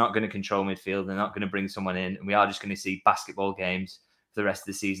they're just not going to control midfield, they're not going to bring someone in, and we are just going to see basketball games for the rest of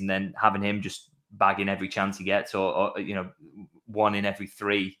the season, then having him just bagging every chance he gets or one in every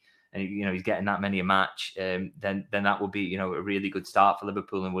three, and he's getting that many a match, then that would be a really good start for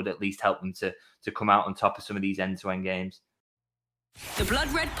Liverpool and would at least help them to come out on top of some of these end-to-end games. The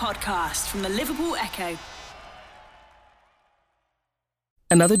Blood Red Podcast from the Liverpool Echo.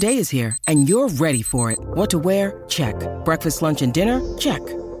 Another day is here, and you're ready for it. What to wear? Check. Breakfast, lunch, and dinner? Check.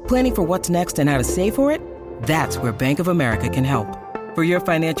 Planning for what's next and how to save for it? That's where Bank of America can help. For your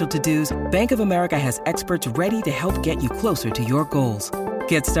financial to-dos, Bank of America has experts ready to help get you closer to your goals.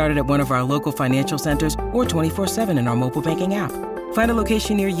 Get started at one of our local financial centers or 24/7 in our mobile banking app. Find a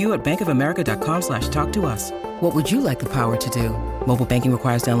location near you at bankofamerica.com/talktous. What would you like the power to do? Mobile banking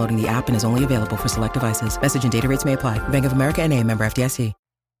requires downloading the app and is only available for select devices. Message and data rates may apply. Bank of America N.A., member FDIC.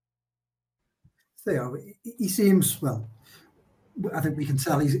 Theo, he seems, well, I think we can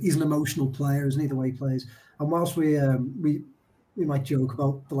tell he's an emotional player, isn't he, the way he plays? And whilst we might joke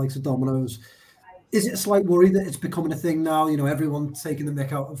about the likes of Domino's, is it a slight worry that it's becoming a thing now? You know, everyone taking the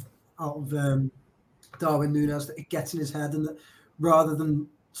mick out of Darwin Núñez, that it gets in his head, and that rather than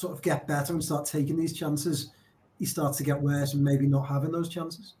sort of get better and start taking these chances, he starts to get worse and maybe not having those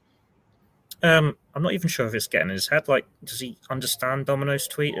chances? I'm not even sure if it's getting in his head. Like, does he understand Domino's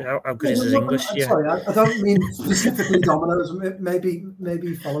tweet? How good is his English? Sorry, I don't mean specifically Domino's. Maybe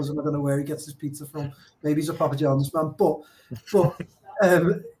he follows him. I don't know where he gets his pizza from. Maybe he's a Papa John's man. But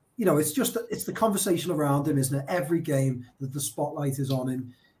you know, it's the conversation around him, isn't it? Every game that the spotlight is on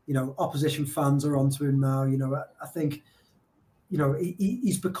him. You know, opposition fans are onto him now. You know, I think, you know,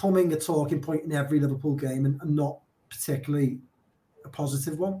 he's becoming a talking point in every Liverpool game, and not particularly a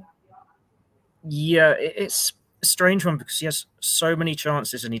positive one. Yeah, it's a strange one because he has so many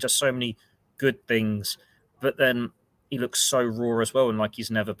chances and he does so many good things, but then he looks so raw as well, and like he's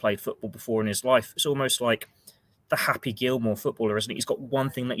never played football before in his life. It's almost like the Happy Gilmore footballer, isn't it? He's got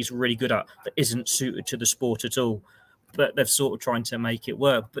one thing that he's really good at that isn't suited to the sport at all, but they're sort of trying to make it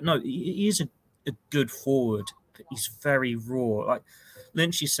work. But no, he is a good forward, but he's very raw. Like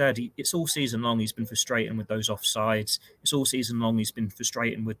Lynchy said, it's all season long he's been frustrating with those offsides. It's all season long he's been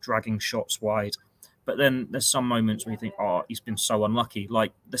frustrating with dragging shots wide. But then there's some moments where you think, oh, he's been so unlucky.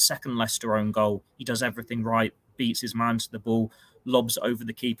 Like the second Leicester own goal, he does everything right, beats his man to the ball, lobs it over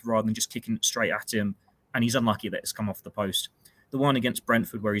the keeper rather than just kicking it straight at him, and he's unlucky that it's come off the post. The one against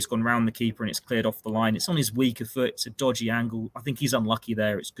Brentford where he's gone round the keeper and it's cleared off the line, it's on his weaker foot, it's a dodgy angle. I think he's unlucky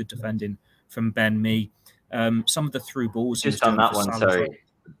there. It's good defending from Ben Mee. Some of the through balls. Just on that one, sorry.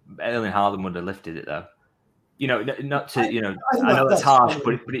 Erling Haaland would have lifted it though. You know, not to, you know, I know that's harsh,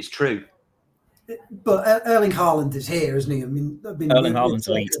 but it's true. But Erling Haaland is here, isn't he? I mean Erling Haaland's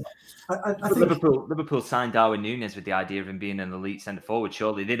elite. I think Liverpool signed Darwin Núñez with the idea of him being an elite centre forward.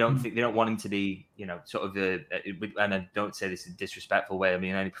 Surely they don't think, they don't want him to be, you know, sort of and I don't say this in a disrespectful way. I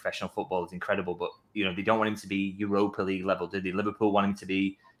mean, any professional football is incredible, but you know they don't want him to be Europa League level, do they? Liverpool want him to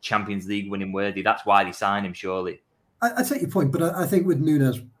be Champions League winning worthy. That's why they signed him. Surely, I take your point, but I think with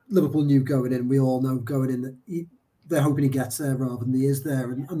Núñez, Liverpool knew going in. We all know going in that they're hoping he gets there rather than he is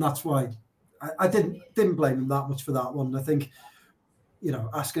there, and that's why. I didn't blame him that much for that one. I think, you know,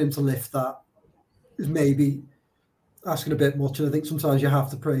 asking him to lift that is maybe asking a bit much. And I think sometimes you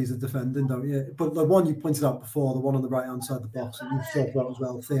have to praise the defending, don't you? But the one you pointed out before, the one on the right-hand side of the box, and you've talked about as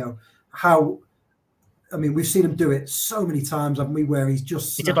well, Theo, I mean, we've seen him do it so many times, haven't we, where he's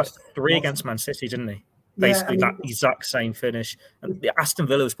just... He did like 3 against Man City, didn't he? Basically, that exact same finish. And the Aston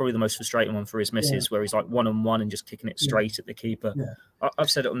Villa was probably the most frustrating one for his misses, where he's like 1-on-1 and just kicking it straight at the keeper. Yeah. I've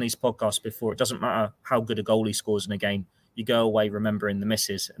said it on these podcasts before. It doesn't matter how good a goal he scores in a game. You go away remembering the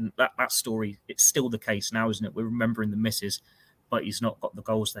misses. And that story, it's still the case now, isn't it? We're remembering the misses, but he's not got the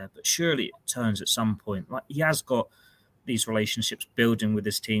goals there. But surely it turns at some point. Like, he has got these relationships building with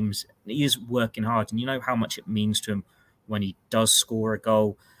his teams. He is working hard. And you know how much it means to him when he does score a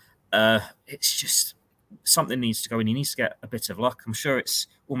goal. It's just... something needs to go in. He needs to get a bit of luck. I'm sure it's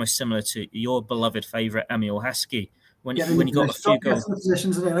almost similar to your beloved favourite Emil Heskey when he got a few goals.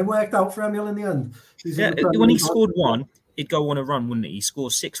 It worked out for Emil in the end. When he scored one, he'd go on a run, wouldn't he? He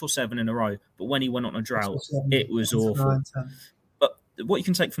scored 6 or 7 in a row, but when he went on a drought, it was awful. But what you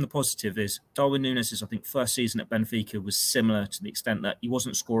can take from the positive is Darwin Núñez's, I think, first season at Benfica was similar to the extent that he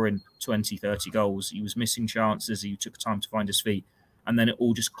wasn't scoring 20, 30 goals. He was missing chances. He took time to find his feet, and then it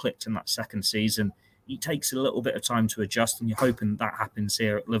all just clicked in that second season. It takes a little bit of time to adjust, and you're hoping that happens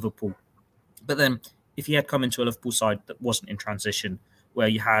here at Liverpool. But then, if he had come into a Liverpool side that wasn't in transition, where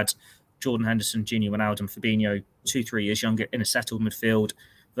you had Jordan Henderson, Gini Wijnaldum, Fabinho, 2-3 years younger in a settled midfield,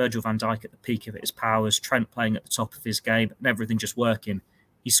 Virgil van Dijk at the peak of his powers, Trent playing at the top of his game, and everything just working,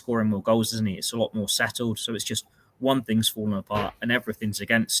 he's scoring more goals, isn't he? It's a lot more settled. So it's just one thing's falling apart and everything's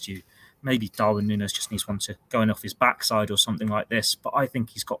against you. Maybe Darwin Núñez just needs one to going off his backside or something like this. But I think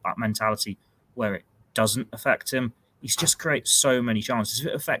he's got that mentality where it doesn't affect him. He's just created so many chances. If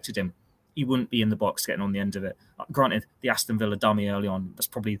it affected him, you wouldn't be in the box getting on the end of it. Granted, the Aston Villa dummy early on, that's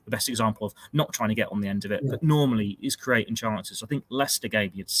probably the best example of not trying to get on the end of it, but normally is creating chances. I think Leicester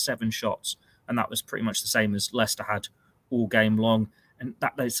game, he had 7 shots, and that was pretty much the same as Leicester had all game long. And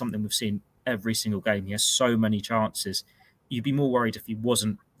that is something we've seen every single game. He has so many chances. You'd be more worried if he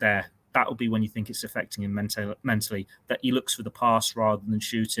wasn't there. That would be when you think it's affecting him mentally, that he looks for the pass rather than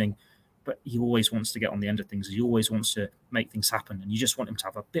shooting. But he always wants to get on the end of things. He always wants to make things happen. And you just want him to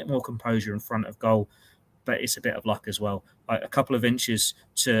have a bit more composure in front of goal. But it's a bit of luck as well. Like a couple of inches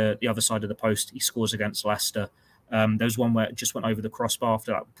to the other side of the post, he scores against Leicester. There was one where it just went over the crossbar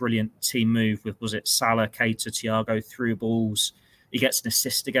after that brilliant team move with, was it Salah, Keita, Thiago, through balls. He gets an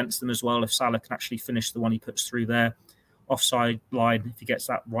assist against them as well if Salah can actually finish the one he puts through there. Offside line, if he gets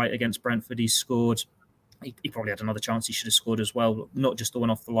that right against Brentford, he's scored. He probably had another chance he should have scored as well, not just the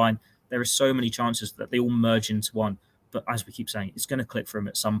one off the line. There are so many chances that they all merge into one. But as we keep saying, it's going to click for him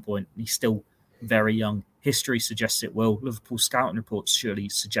at some point. And he's still very young. History suggests it will. Liverpool scouting reports surely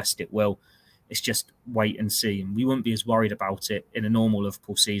suggest it will. It's just wait and see. And we wouldn't be as worried about it in a normal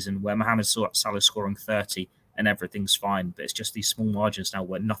Liverpool season where Mohamed Salah scoring 30 and everything's fine. But it's just these small margins now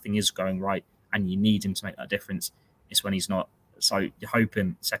where nothing is going right and you need him to make that difference. It's when he's not. So you're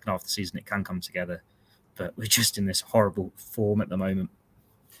hoping second half of the season it can come together. But we're just in this horrible form at the moment.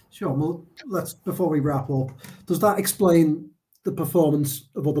 Sure. Well, before we wrap up, does that explain the performance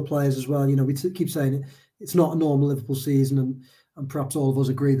of other players as well? You know, we keep saying it's not a normal Liverpool season, and perhaps all of us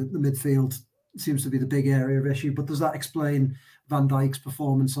agree that the midfield seems to be the big area of issue. But does that explain Van Dijk's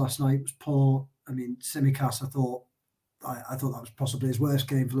performance last night? It was poor. I mean, Tsimikas, I thought that was possibly his worst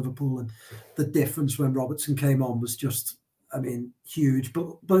game for Liverpool, and the difference when Robertson came on was just, I mean, huge.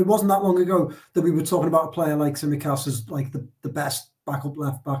 But it wasn't that long ago that we were talking about a player like Tsimikas as like the best backup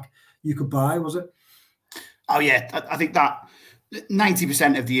left back you could buy, was it? Oh yeah, I think that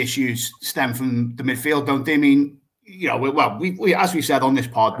 90% of the issues stem from the midfield, don't they? I mean, you know, we as we said on this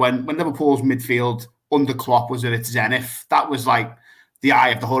pod, when Liverpool's midfield under Klopp was at its zenith, that was like the eye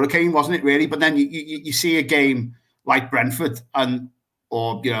of the hurricane, wasn't it? Really, but then you see a game like Brentford,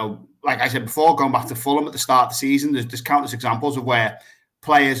 or you know, like I said before, going back to Fulham at the start of the season, there's countless examples of where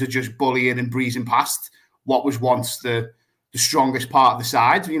players are just bullying and breezing past what was once the strongest part of the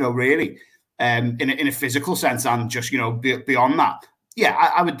side, you know, really, in a physical sense, and just, you know, beyond that. Yeah,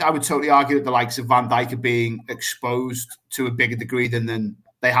 I would totally argue that the likes of Van Dijk are being exposed to a bigger degree than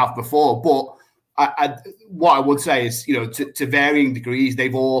they have before. But what I would say is, you know, to varying degrees,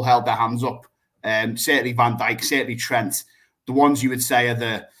 they've all held their hands up. Certainly Van Dijk, certainly Trent. The ones you would say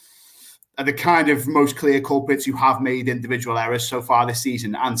are the kind of most clear culprits who have made individual errors so far this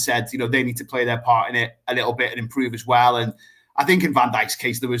season and said, you know, they need to play their part in it a little bit and improve as well. And I think in Van Dijk's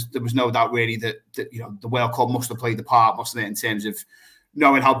case, there was no doubt really that you know, the World Cup must have played the part, mustn't it, in terms of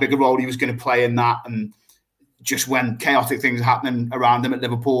knowing how big a role he was going to play in that. And just when chaotic things are happening around him at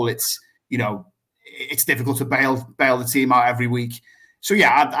Liverpool, it's, you know, it's difficult to bail the team out every week. So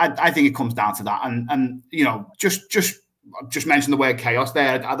yeah, I think it comes down to that. And you know, just mention the word chaos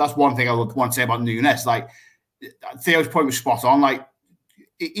there. That's one thing I would want to say about Núñez. Like, Theo's point was spot on. Like,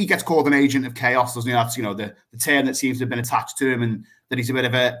 he gets called an agent of chaos, doesn't he? That's, you know, the term that seems to have been attached to him, and that he's a bit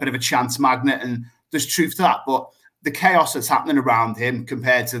of a chance magnet. And there's truth to that. But the chaos that's happening around him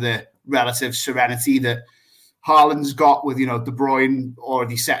compared to the relative serenity that Haaland's got with, you know, De Bruyne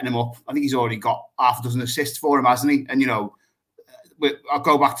already setting him up. I think he's already got half a dozen assists for him, hasn't he? And, you know, I'll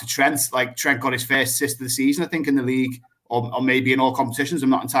go back to Trent. Like, Trent got his first assist of the season, I think, in the league. Or maybe in all competitions, I'm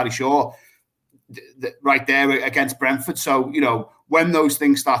not entirely sure, right there against Brentford. So, you know, when those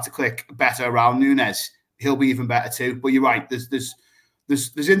things start to click better around Núñez, he'll be even better too. But you're right, there's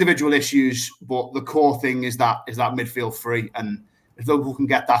individual issues, but the core thing is that midfield free. And if Liverpool can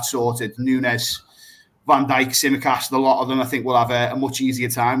get that sorted, Núñez, Van Dijk, Tsimikas, the lot of them, I think will have a much easier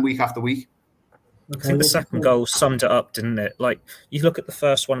time week after week. I think the second goal summed it up, didn't it? Like, you look at the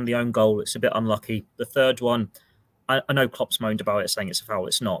first one, the own goal, it's a bit unlucky. The third one, I know Klopp's moaned about it, saying it's a foul.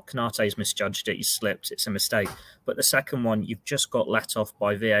 It's not. Konaté's misjudged it. He's slipped. It's a mistake. But the second one, you've just got let off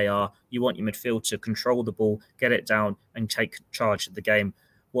by VAR. You want your midfield to control the ball, get it down, and take charge of the game.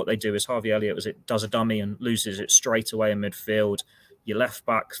 What they do is Harvey Elliott does a dummy and loses it straight away in midfield. Your left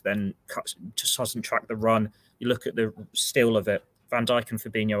back then just doesn't track the run. You look at the steal of it. Van Dijk and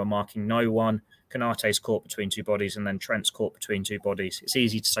Fabinho are marking no one. Konaté's caught between two bodies, and then Trent's caught between two bodies. It's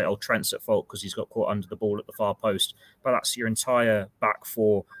easy to say, oh, Trent's at fault because he's got caught under the ball at the far post. But that's your entire back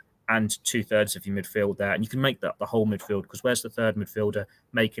four and 2/3 of your midfield there. And you can make that the whole midfield, because where's the third midfielder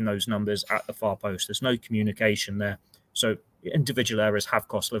making those numbers at the far post? There's no communication there. So individual errors have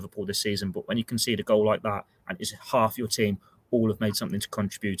cost Liverpool this season. But when you concede a goal like that and it's half your team all have made something to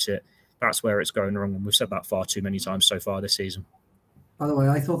contribute it, That's where it's going wrong, and we've said that far too many times so far this season. By the way,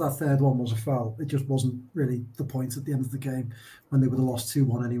 I thought that third one was a foul. It just wasn't really the point at the end of the game when they would have lost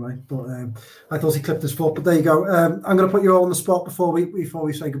 2-1 anyway. But I thought he clipped his foot. But there you go. I'm going to put you all on the spot before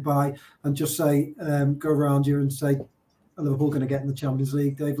we say goodbye and just say, go around you and say, are Liverpool going to get in the Champions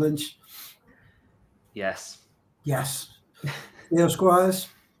League, Dave Lynch? Yes. Yes. Leo Squires?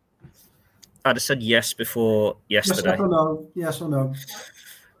 I'd have said yes before yesterday. Yes or no? Yes or no?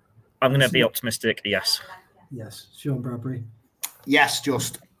 I'm going to be optimistic. Yes. Yes. Sean Bradbury? Yes,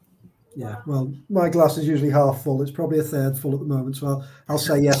 just. Yeah, well, my glass is usually half full. It's probably a third full at the moment, so I'll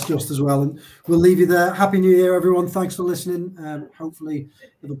say yes just as well. And we'll leave you there. Happy New Year, everyone. Thanks for listening. Hopefully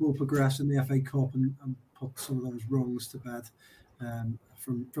Liverpool progress in the FA Cup and put some of those wrongs to bed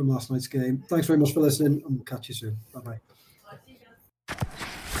from last night's game. Thanks very much for listening, and we'll catch you soon. Bye-bye.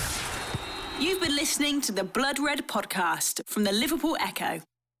 You've been listening to the Blood Red podcast from the Liverpool Echo.